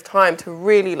period of time to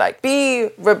really like be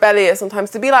rebellious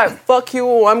sometimes, to be like, fuck you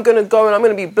all, I'm going to go and I'm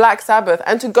going to be Black Sabbath,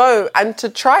 and to go and to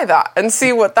try that and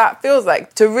see what that feels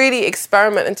like, to really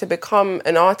experiment and to become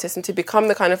an artist and to become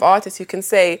the kind of artist who can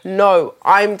say, no,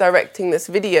 I'm directing this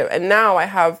video. And now I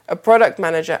have a product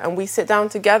manager and we sit down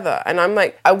together and I'm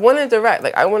like, I want to direct,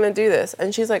 like I want to do this.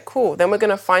 And she's like, cool, then we're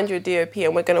going to find you a DOP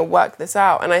and we're going to work this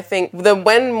out. And I think that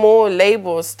when more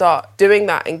labels start doing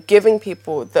that and giving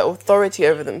people the authority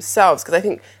over themselves, because I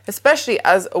think especially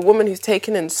as a woman who's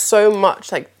taken in so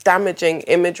much like damaging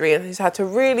imagery and who's had to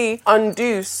really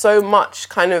undo so much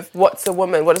kind of what's a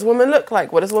woman, what does a woman look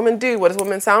like, what does a woman do, what does a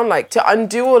woman sound like, to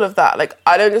undo all of that, like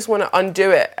I don't just want to undo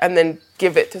it and then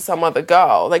give it to some other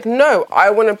girl. Like, no, I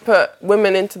want to put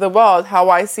women into the world how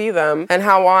I see them and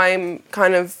how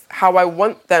I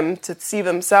want them to see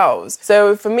themselves.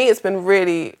 So for me, it's been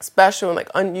really special and like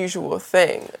unusual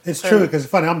thing. It's true, because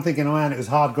it's funny, I'm thinking, oh man, it was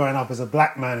hard growing up as a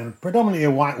black man in predominantly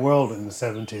a white world in the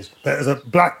 70s. But as a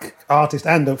black artist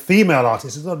and a female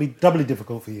artist, it's got to be doubly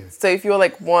difficult for you. So if you're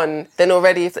like one, then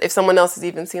already if someone else has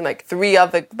even seen like 3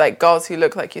 other like girls who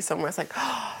look like you somewhere, it's like,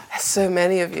 oh, there's so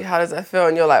many of you, how does that feel?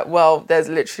 And you're like, well, there's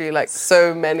literally like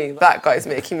so many black guys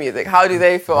making music. How do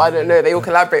they feel? I don't know. They all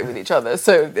collaborate with each other,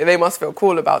 so they must feel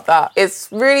cool about that. It's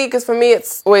really, because for me,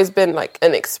 it's always been like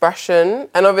an expression.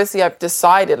 And obviously I've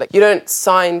decided, like, you don't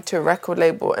sign to a record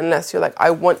label unless you're like,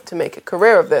 I want to make a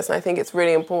career of this. And I think it's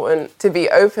really important to be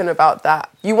open about that.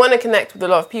 You want to connect with a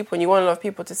lot of people and you want a lot of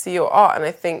people to see your art. And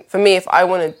I think for me, if I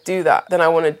want to do that, then I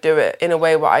want to do it in a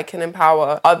way where I can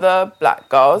empower other black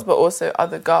girls, but also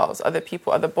other girls, other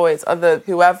people, other boys, other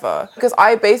whoever. Because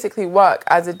I basically work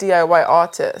as a DIY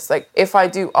artist. Like, if I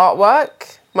do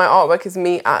artwork, my artwork is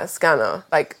me at a scanner,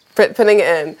 like putting it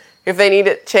in. If they need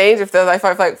it changed, if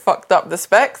I've like fucked up the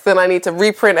specs, then I need to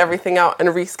reprint everything out and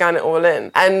rescan it all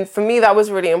in. And for me, that was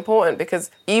really important,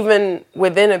 because even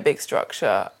within a big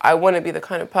structure, I want to be the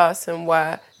kind of person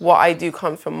where what I do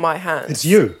comes from my hands. It's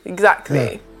you. Exactly.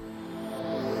 Yeah.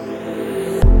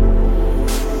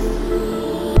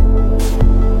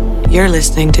 You're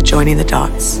listening to Joining the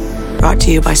Dots, brought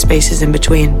to you by Spaces in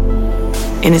Between,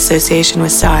 in association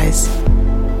with Size.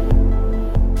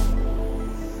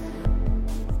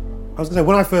 I was going to say,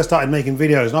 when I first started making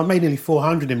videos, and I've made nearly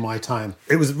 400 in my time,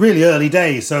 it was really early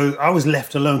days, so I was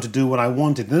left alone to do what I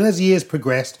wanted. And as years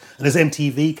progressed, and as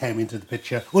MTV came into the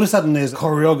picture, all of a sudden there's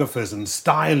choreographers and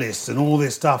stylists and all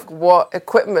this stuff. What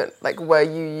equipment were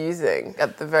you using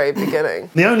at the very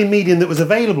beginning? The only medium that was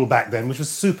available back then, which was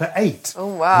Super 8.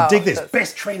 Oh, wow. And dig this,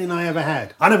 best training I ever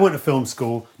had. I never went to film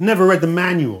school, never read the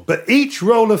manual, but each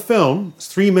roll of film is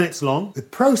 3 minutes long,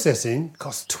 with processing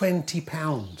cost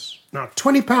 £20. Now,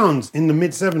 £20 in the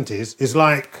mid-70s is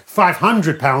like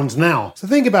 £500 now. So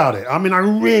think about it. I mean, I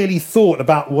really thought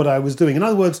about what I was doing. In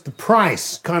other words, the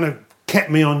price kind of kept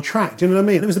me on track. Do you know what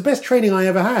I mean? It was the best training I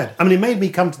ever had. I mean, it made me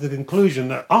come to the conclusion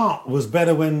that art was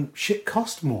better when shit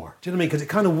cost more. Do you know what I mean? Because it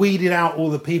kind of weeded out all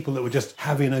the people that were just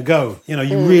having a go. You know,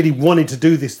 you really wanted to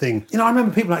do this thing. You know, I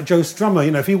remember people like Joe Strummer,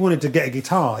 you know, if he wanted to get a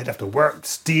guitar, he'd have to work,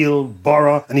 steal,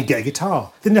 borrow, and he'd get a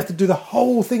guitar. Then he'd have to do the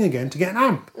whole thing again to get an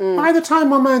amp. By the time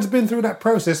my man's been through that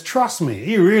process, trust me,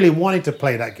 he really wanted to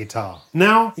play that guitar.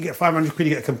 Now, you get 500 quid,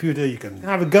 you get a computer, you can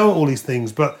have a go at all these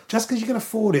things, but just because you can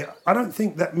afford it, I don't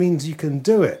think that means you can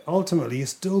do it. Ultimately, you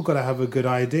still got to have a good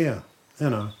idea, you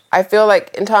know. I feel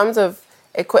like in terms of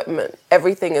equipment,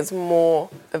 everything is more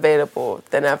available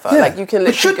than ever. Yeah. Like, you can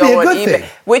literally go on eBay, thing.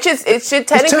 Which is, it should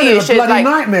technically, it should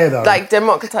nightmare, though. like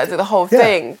democratize the whole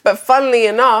thing. But funnily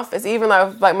enough, it's even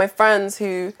like my friends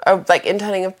who are like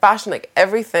interning in fashion, like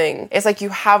everything. It's like you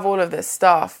have all of this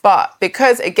stuff, but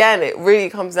because again, it really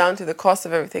comes down to the cost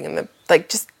of everything and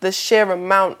just the sheer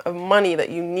amount of money that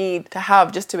you need to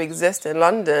have just to exist in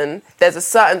London. There's a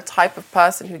certain type of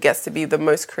person who gets to be the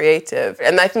most creative.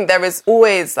 And I think there is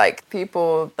always like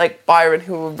people like Byron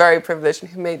who were very privileged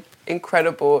and who made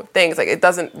incredible things. Like, it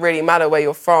doesn't really matter where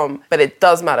you're from, but it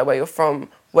does matter where you're from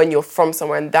when you're from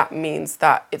somewhere, and that means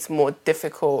that it's more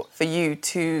difficult for you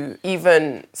to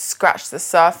even scratch the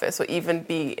surface or even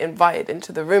be invited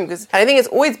into the room. Because I think it's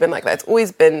always been like that. It's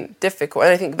always been difficult.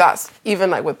 And I think that's, even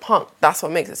like with punk, that's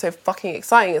what makes it so fucking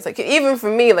exciting. It's like, even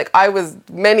for me, like, I was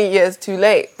many years too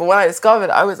late. But when I discovered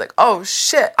it, I was like, oh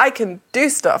shit, I can do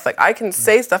stuff. Like, I can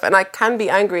say stuff and I can be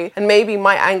angry. And maybe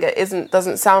my anger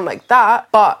doesn't sound like that,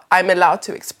 but I'm allowed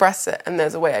to express it. And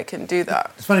there's a way I can do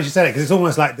that. It's funny you said it, because it's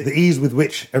almost like the ease with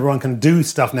which everyone can do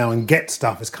stuff now and get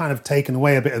stuff has kind of taken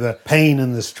away a bit of the pain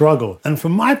and the struggle. And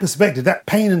from my perspective, that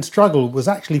pain and struggle was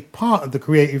actually part of the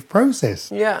creative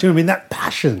process. Yeah. Do you know what I mean? That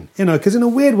passion, you know, because in a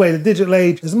weird way, the digital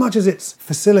age, as much as it's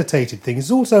facilitated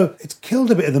things, it's killed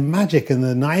a bit of the magic and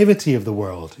the naivety of the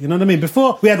world. You know what I mean?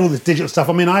 Before we had all this digital stuff,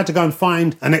 I mean, I had to go and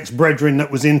find an ex-brethren that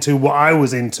was into what I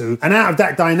was into. And out of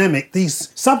that dynamic, these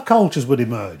subcultures would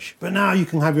emerge. But now you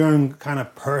can have your own kind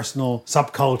of personal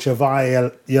subculture via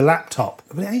your laptop.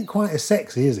 But it ain't quite as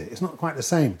sexy, is it? It's not quite the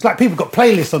same. It's like people got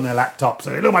playlists on their laptops. So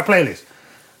they look at my playlist.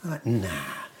 I'm like, nah.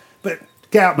 But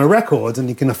get out my records and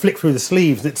you can flick through the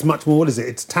sleeves. It's much more, what is it?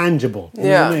 It's tangible. You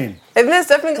know what I mean? I think there's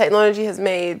definitely technology has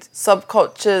made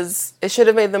subcultures, it should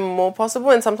have made them more possible,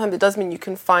 and sometimes it does mean you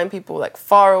can find people like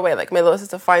far away, like my little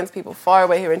sister finds people far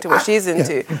away who are into what she's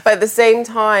into. But at the same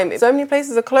time, so many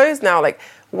places are closed now. Like,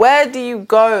 where do you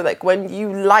go, like, when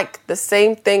you like the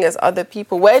same thing as other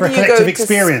people? Where do you go to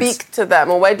speak to them?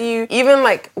 Or where do you, even,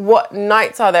 like, what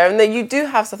nights are there? And then you do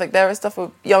have stuff, like, there is stuff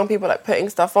with young people, like, putting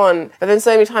stuff on, but then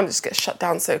so many times it just gets shut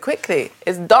down so quickly.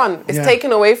 It's done. It's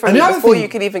taken away from you before you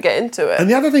can even get into it. And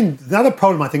the other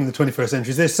problem, I think, in the 21st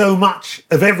century is there's so much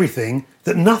of everything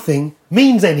that nothing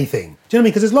means anything. Do you know what I mean?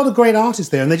 Because there's a lot of great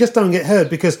artists there and they just don't get heard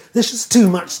because there's just too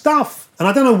much stuff. And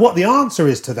I don't know what the answer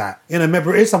is to that. You know, maybe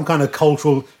it is some kind of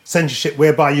cultural censorship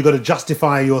whereby you've got to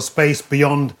justify your space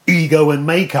beyond ego and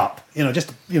makeup. You know,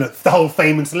 just, you know, the whole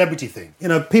fame and celebrity thing. You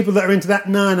know, people that are into that,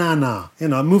 nah. You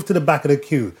know, move to the back of the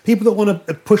queue. People that want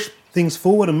to push things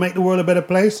forward and make the world a better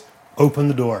place, open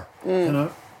the door, you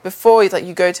know? Before, it's like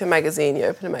you go to a magazine, you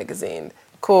open a magazine.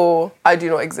 Cool, I do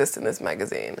not exist in this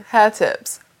magazine. Hair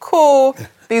tips, cool,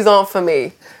 these aren't for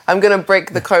me. I'm going to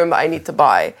break the comb that I need to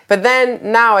buy. But then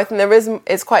now I think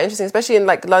it's quite interesting, especially in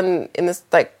like London, in this,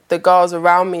 like the girls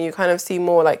around me, you kind of see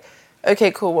more like,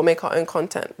 okay, cool, we'll make our own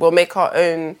content. We'll make our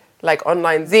own like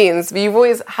online zines. But you've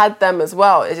always had them as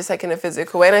well. It's just like in a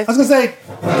physical way. And I was going to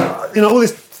say, you know, all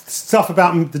this stuff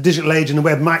about the digital age and the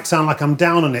web might sound like I'm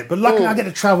down on it, but luckily I get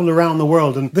to travel around the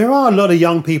world and there are a lot of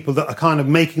young people that are kind of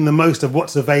making the most of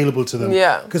what's available to them.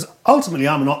 Yeah. Because ultimately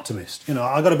I'm an optimist. You know,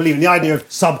 I've got to believe in the idea of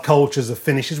subcultures of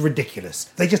Finnish is ridiculous.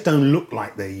 They just don't look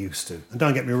like they used to. And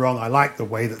don't get me wrong, I like the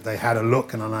way that they had a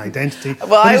look and an identity.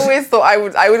 Well, I always thought I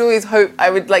would always hope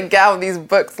I would like get out these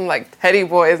books and like Teddy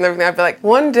Boys and everything. I'd be like,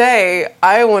 one day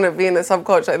I want to be in a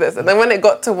subculture like this. And then when it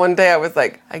got to one day, I was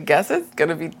like, I guess it's going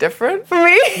to be different for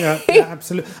me. Yeah,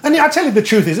 absolutely. And I tell you the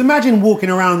truth is, imagine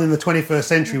walking around in the 21st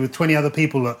century with 20 other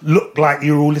people that look like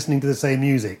you're all listening to the same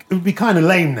music. It would be kind of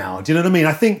lame now, do you know what I mean?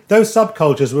 I think those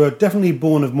subcultures were definitely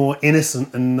born of more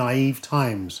innocent and naive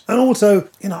times. And also,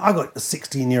 you know, I got a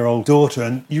 16-year-old daughter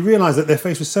and you realise that they're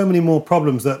faced with so many more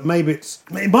problems that maybe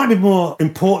it might be more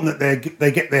important that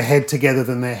they get their head together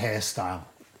than their hairstyle.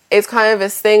 It's kind of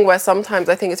this thing where sometimes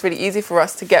I think it's really easy for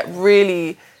us to get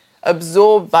really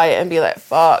absorbed by it and be like,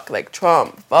 fuck, like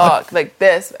Trump, fuck, like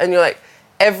this. And you're like,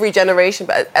 every generation,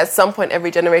 but at some point every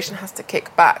generation has to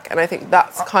kick back. And I think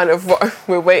that's kind of what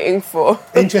we're waiting for.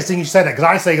 Interesting you said that, because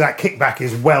I say that kickback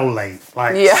is well late,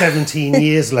 like 17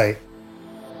 years late.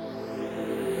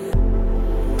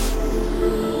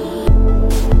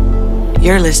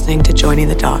 You're listening to Joining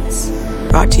the Dots,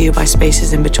 brought to you by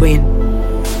Spaces in Between,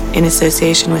 in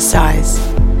association with Size.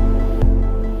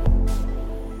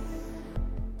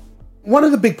 One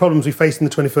of the big problems we face in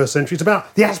the 21st century is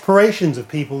about the aspirations of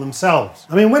people themselves.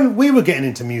 I mean, when we were getting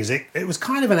into music, it was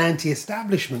kind of an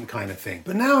anti-establishment kind of thing.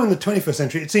 But now in the 21st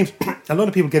century, it seems a lot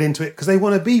of people get into it because they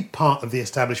want to be part of the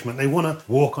establishment. They want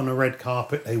to walk on a red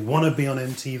carpet. They want to be on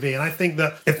MTV. And I think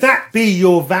that if that be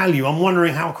your value, I'm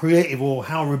wondering how creative or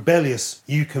how rebellious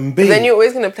you can be. Then you're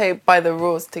always going to play by the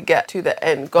rules to get to the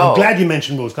end goal. I'm glad you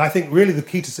mentioned rules, because I think really the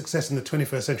key to success in the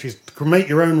 21st century is to create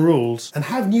your own rules and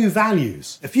have new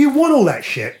values. If you want all that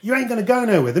shit, you ain't going to go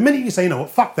nowhere. The minute you say, you know what,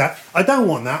 fuck that, I don't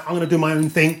want that, I'm going to do my own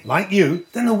thing, like you,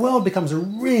 then the world becomes a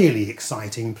really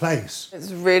exciting place.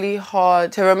 It's really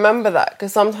hard to remember that,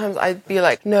 because sometimes I'd be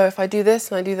like, no, if I do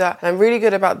this and I do that, and I'm really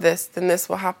good about this, then this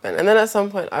will happen. And then at some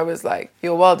point I was like,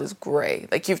 your world is grey.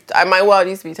 Like my world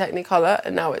used to be Technicolor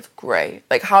and now it's grey.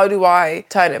 Like, how do I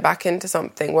turn it back into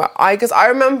something where because I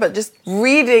remember just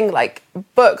reading like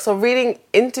books or reading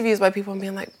interviews by people and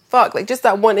being like, fuck, like just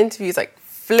that one interview is like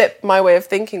flipped my way of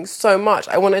thinking so much.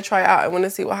 I want to try it out. I want to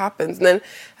see what happens. And then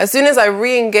as soon as I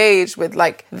re-engaged with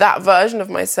like that version of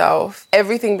myself,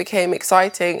 everything became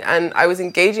exciting and I was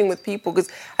engaging with people, because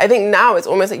I think now it's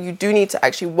almost like you do need to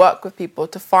actually work with people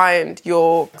to find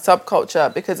your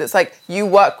subculture, because it's like you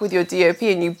work with your DOP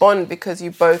and you bond because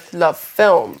you both love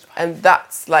film, and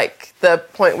that's like the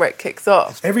point where it kicks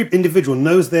off. Every individual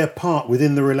knows their part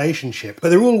within the relationship, but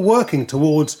they're all working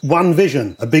towards one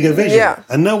vision, a bigger vision. Yeah.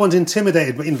 And no one's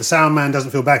intimidated. But, you know, the sound man doesn't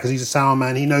feel bad because he's a sound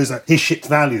man. He knows that his shit's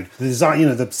valued. The design, you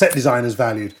know, the set designer's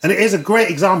valued. And it is a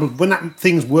great example of when that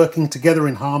thing's working together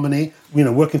in harmony, you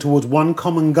know, working towards one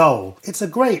common goal. It's a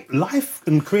great life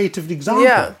and creative example.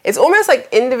 Yeah. It's almost like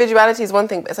individuality is one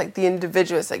thing, but it's like the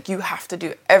individual. It's like you have to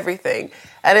do everything.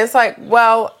 And it's like,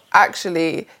 well,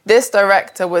 actually, this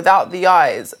director without the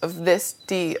eyes of this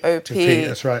DOP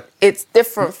that's right. it's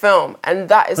different film, and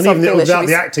that is and something even that without should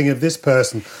be... the acting of this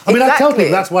person. I mean, I tell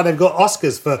people that's why they've got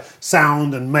Oscars for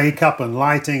sound and makeup and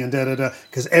lighting and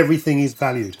because everything is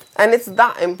valued. And it's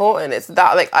that important. It's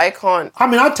that, like, I can't... I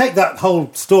mean, I take that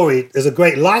whole story as a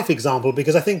great life example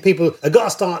because I think people have got to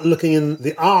start looking in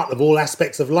the art of all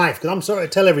aspects of life. Because I'm sorry to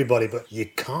tell everybody, but you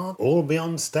can't all be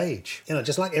on stage. You know,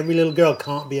 just like every little girl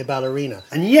can't be a ballerina.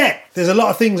 And yet, there's a lot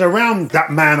of things around that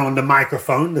man on the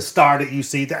microphone, the star that you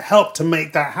see, that help to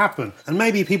make that happen. And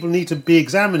maybe people need to be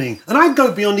examining. And I'd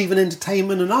go beyond even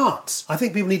entertainment and arts. I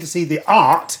think people need to see the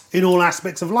art in all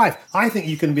aspects of life. I think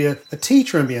you can be a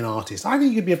teacher and be an artist. I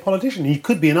think you could be a politician. You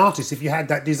could be an artist if you had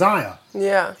that desire.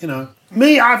 Yeah. You know,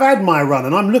 me, I've had my run,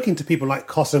 and I'm looking to people like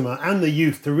Cosima and the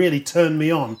youth to really turn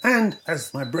me on. And,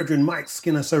 as my brethren Mike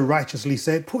Skinner so righteously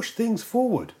said, push things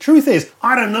forward. Truth is,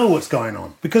 I don't know what's going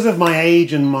on. Because of my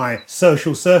age and my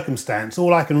social circumstance,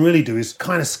 all I can really do is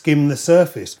kind of skim the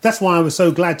surface. That's why I was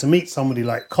so glad to meet somebody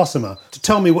like Cosima to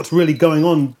tell me what's really going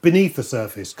on beneath the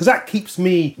surface. Because that keeps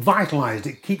me vitalised,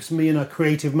 it keeps me in a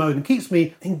creative mode, and keeps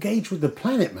me engaged with the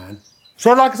planet, man.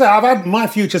 So like I said, I've had my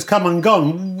futures come and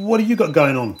gone. What have you got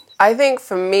going on? I think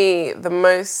for me, the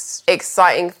most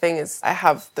exciting thing is I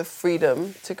have the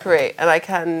freedom to create, and I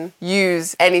can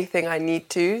use anything I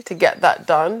need to get that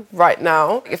done right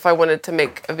now. If I wanted to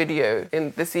make a video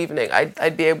in this evening,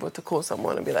 I'd be able to call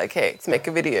someone and be like, hey, let's make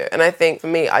a video. And I think for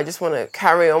me, I just want to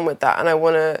carry on with that, and I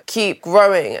want to keep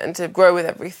growing and to grow with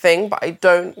everything, but I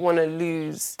don't want to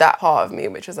lose that part of me,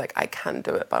 which is like, I can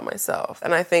do it by myself.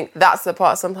 And I think that's the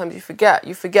part sometimes you forget.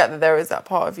 You forget that there is that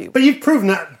part of you. But you've proven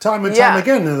that time and time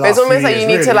again in the last it's almost like years, you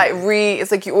need really. to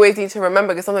it's like you always need to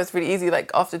remember, because sometimes it's really easy,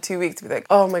 like after 2 weeks, to be like,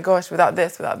 oh my gosh, without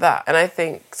this, without that. And I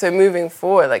think, so moving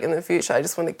forward, like in the future, I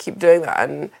just want to keep doing that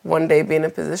and one day be in a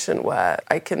position where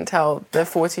I can tell the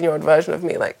 14-year-old version of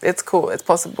me, like, it's cool, it's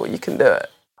possible, you can do it.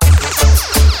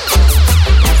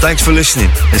 Thanks for listening,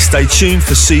 and stay tuned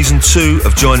for season 2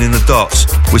 of Joining the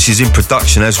Dots, which is in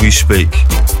production as we speak.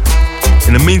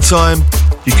 In the meantime,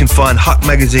 you can find Huck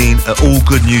Magazine at all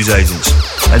good newsagents,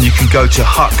 and you can go to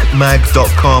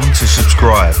huckmag.com to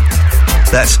subscribe.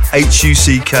 That's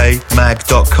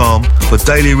huckmag.com for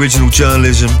daily original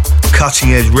journalism,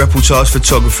 cutting-edge reportage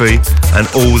photography, and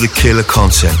all the killer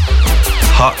content.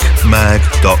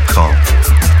 huckmag.com.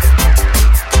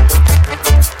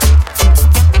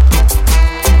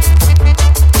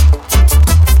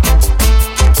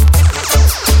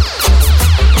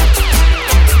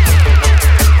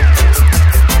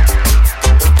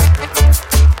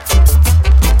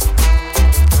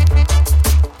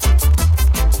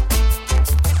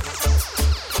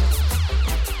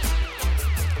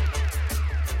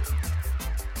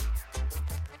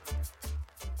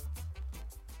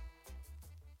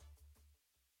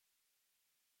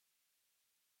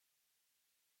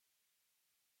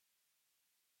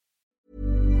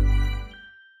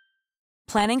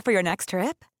 Planning for your next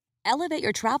trip? Elevate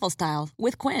your travel style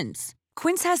with Quince.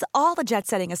 Quince has all the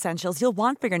jet-setting essentials you'll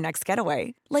want for your next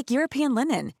getaway, like European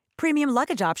linen, premium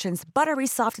luggage options, buttery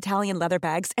soft Italian leather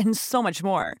bags, and so much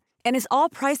more. And is all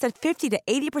priced at 50 to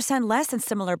 80% less than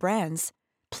similar brands.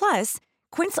 Plus,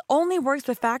 Quince only works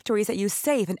with factories that use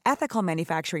safe and ethical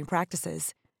manufacturing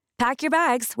practices. Pack your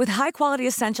bags with high-quality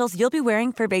essentials you'll be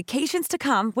wearing for vacations to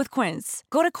come with Quince.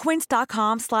 Go to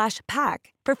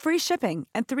quince.com/pack for free shipping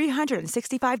and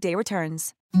 365-day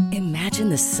returns. Imagine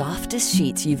the softest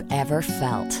sheets you've ever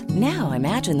felt. Now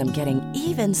imagine them getting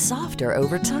even softer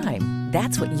over time.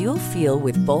 That's what you'll feel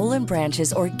with Boll &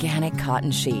 Branch's organic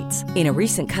cotton sheets. In a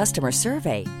recent customer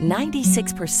survey,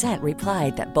 96%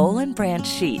 replied that Boll & Branch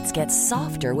sheets get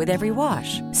softer with every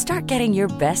wash. Start getting your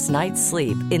best night's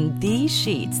sleep in these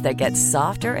sheets that get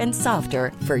softer and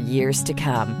softer for years to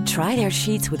come. Try their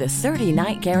sheets with a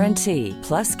 30-night guarantee.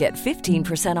 Plus, get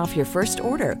 15% off your first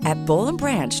order at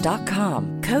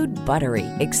bollandbranch.com. Code BUTTERY.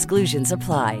 Exclusions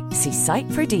apply. See site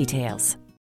for details.